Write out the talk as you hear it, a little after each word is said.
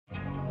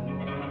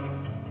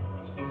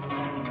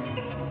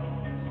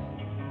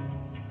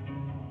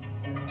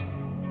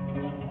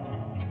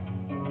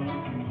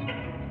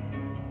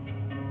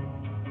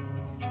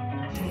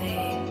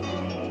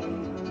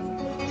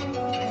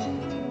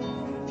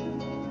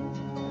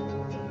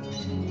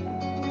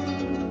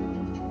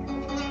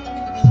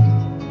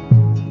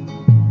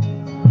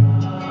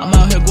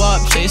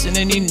chasing,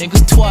 and these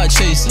niggas twat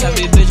chasing.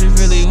 Happy bitches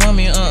really want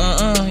me,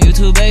 you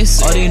too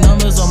basic. All these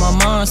numbers on my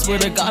mind, swear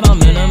to God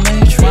I'm in a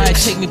matrix. Why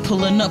take me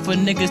pulling up for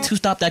niggas to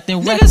stop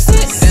acting reckless?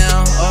 Sit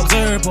down,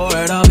 observe, pour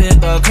it up, hit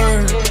the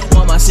curb.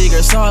 Want my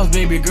secret sauce,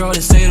 baby girl,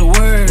 to say the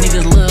word.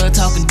 Niggas love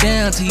talking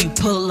down till you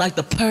pull it like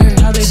the purge.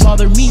 How they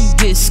bother me,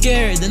 get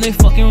scared, then they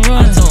fucking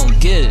run. I don't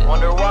get it,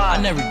 wonder why,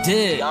 I never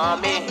did.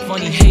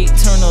 Funny hate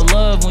turn to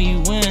love when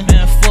you win.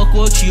 Man, fuck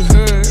what you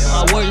heard,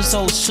 my words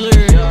are so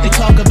slurred. They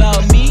talk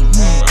about me,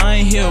 I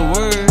ain't hear a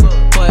word.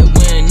 But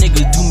when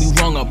niggas do me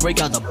wrong, I'll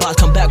break out the box,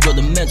 come back with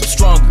the mental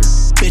stronger.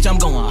 Bitch, I'm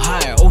going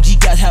higher. OG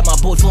guys have my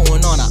boat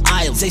floating on an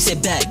island. They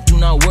sit back, do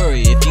not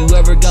worry. If you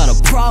ever got a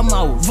problem,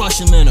 I will rush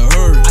them in a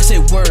hurry. I say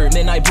word,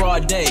 midnight,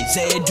 broad day.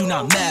 Say it do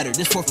not matter.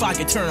 This 4-5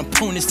 can turn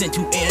opponents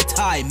into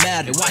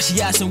anti-matter. Why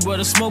she asking where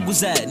the smoke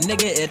was at?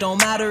 Nigga, it don't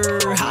matter.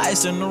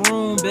 Highest in the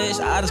room,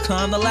 bitch. I just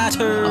climbed the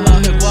ladder. I'm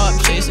out here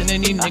walk chasing,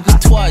 and these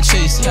niggas twat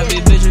chasing.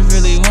 Happy bitches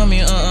really want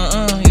me,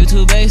 you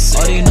too basic.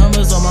 All these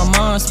numbers on my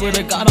mind, swear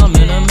to God I'm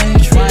in a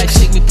matrix. Why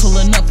chick me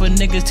pulling up for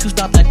niggas to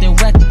stop acting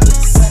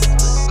reckless?